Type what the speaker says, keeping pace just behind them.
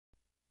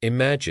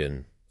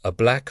Imagine a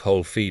black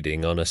hole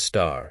feeding on a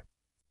star.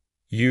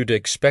 You'd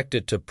expect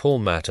it to pull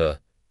matter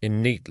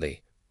in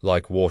neatly,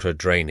 like water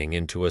draining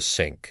into a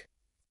sink.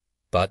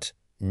 But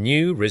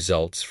new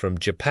results from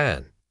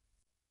Japan.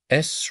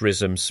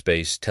 XRISM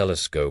Space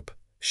Telescope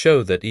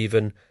show that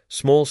even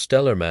small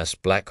stellar mass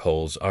black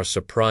holes are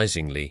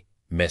surprisingly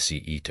messy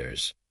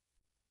eaters.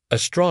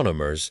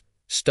 Astronomers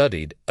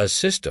studied a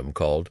system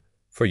called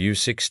for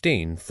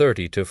U16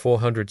 30 to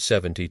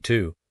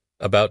 472,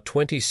 about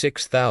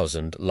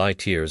 26,000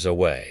 light-years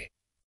away.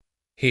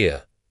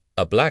 Here,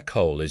 a black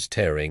hole is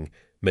tearing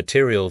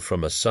material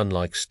from a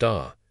sun-like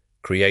star,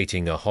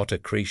 creating a hot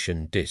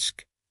accretion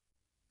disk.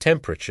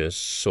 Temperatures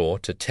soar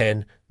to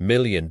 10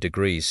 million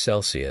degrees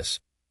Celsius,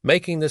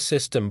 making the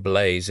system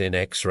blaze in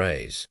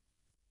X-rays.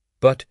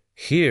 But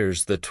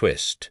here's the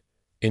twist.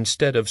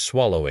 Instead of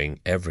swallowing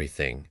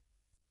everything,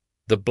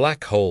 the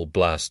black hole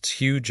blasts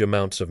huge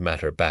amounts of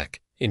matter back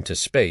into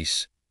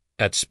space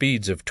at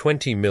speeds of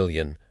 20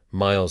 million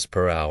miles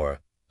per hour,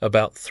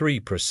 about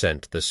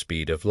 3% the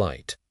speed of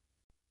light.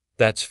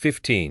 That's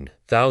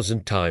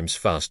 15,000 times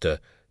faster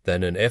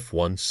than an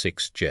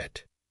F-16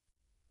 jet.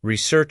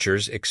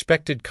 Researchers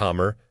expected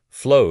calmer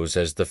flows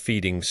as the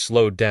feeding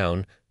slowed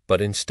down,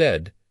 but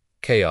instead,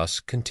 chaos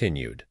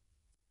continued.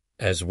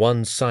 As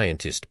one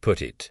scientist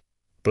put it,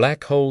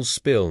 black holes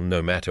spill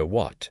no matter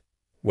what,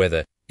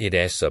 whether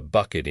it's a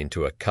bucket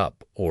into a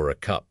cup or a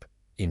cup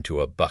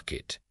into a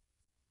bucket.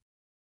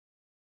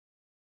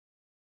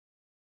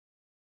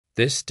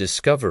 This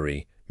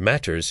discovery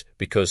matters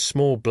because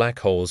small black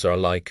holes are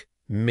like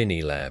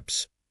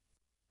mini-labs.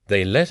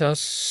 They let us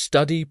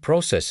study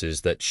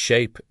processes that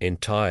shape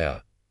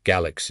entire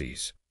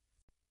galaxies,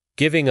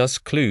 giving us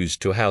clues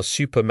to how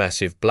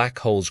supermassive black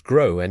holes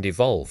grow and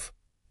evolve.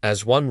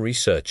 As one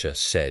researcher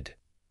said,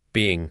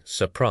 being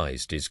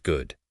surprised is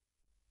good.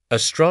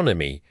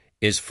 Astronomy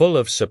is full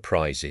of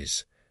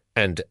surprises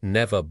and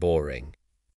never boring.